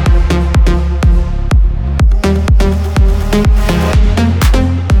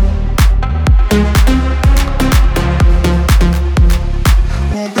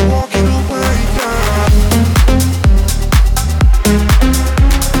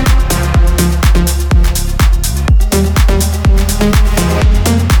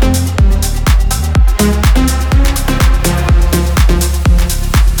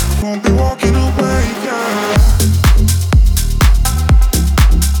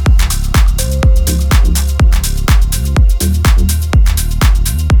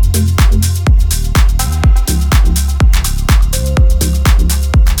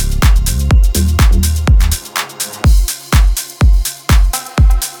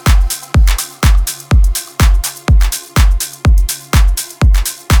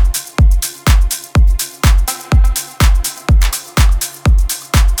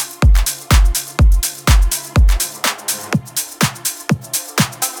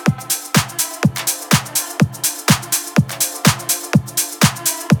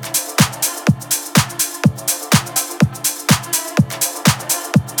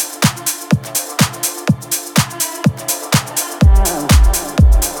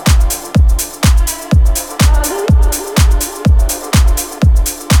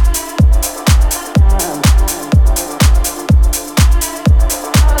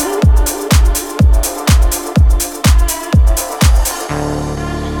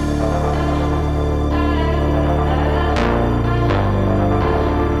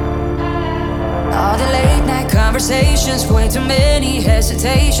 Conversations, way too many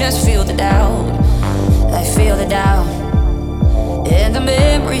hesitations. Feel the doubt, I feel the doubt. And the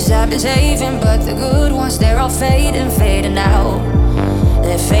memories I've been saving, but the good ones, they're all fading, fading out.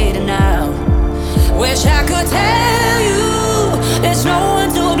 They're fading out. Wish I could tell you there's no one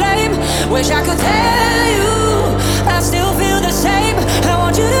to blame. Wish I could tell you I still feel the same. I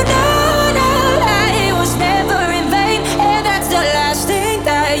want you to know that it was never in vain, and that's the last thing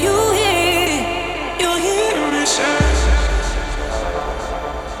that you hear.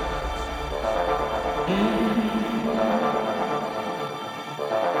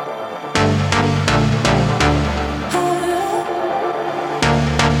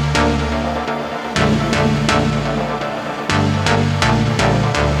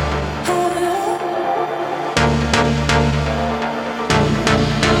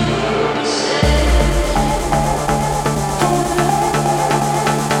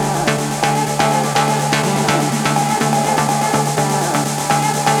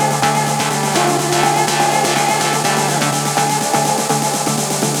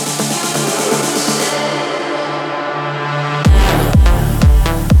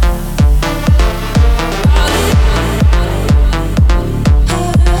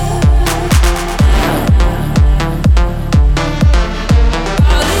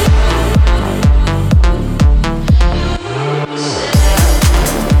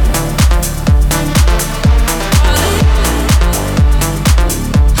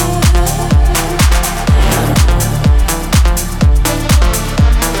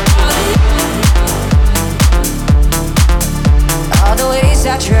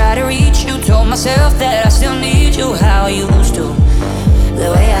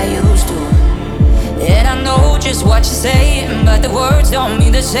 just what you're saying, but the words don't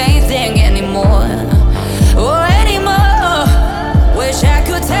mean the same thing anymore. Oh, anymore. Wish I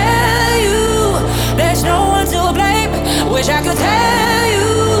could tell you there's no one to blame. Wish I could tell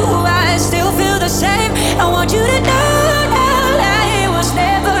you I still feel the same. I want you to know that it was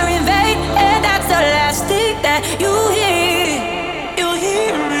never in vain, and that's the last thing that you hear. You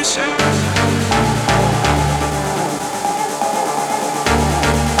hear me say.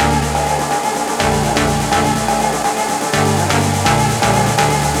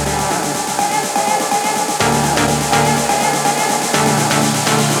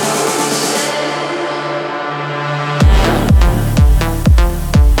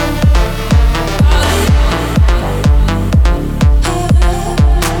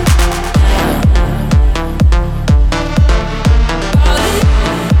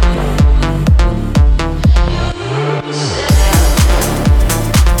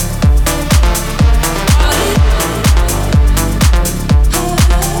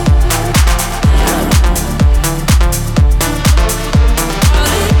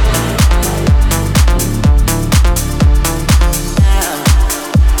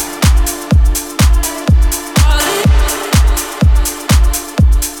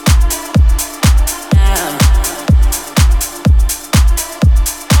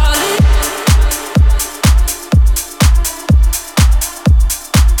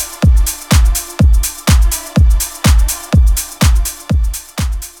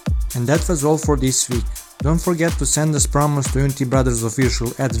 And that was all for this week. Don't forget to send us promos to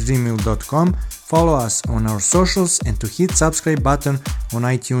unitybrothersofficial@gmail.com, follow us on our socials, and to hit subscribe button on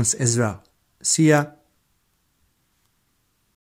iTunes as well. See ya!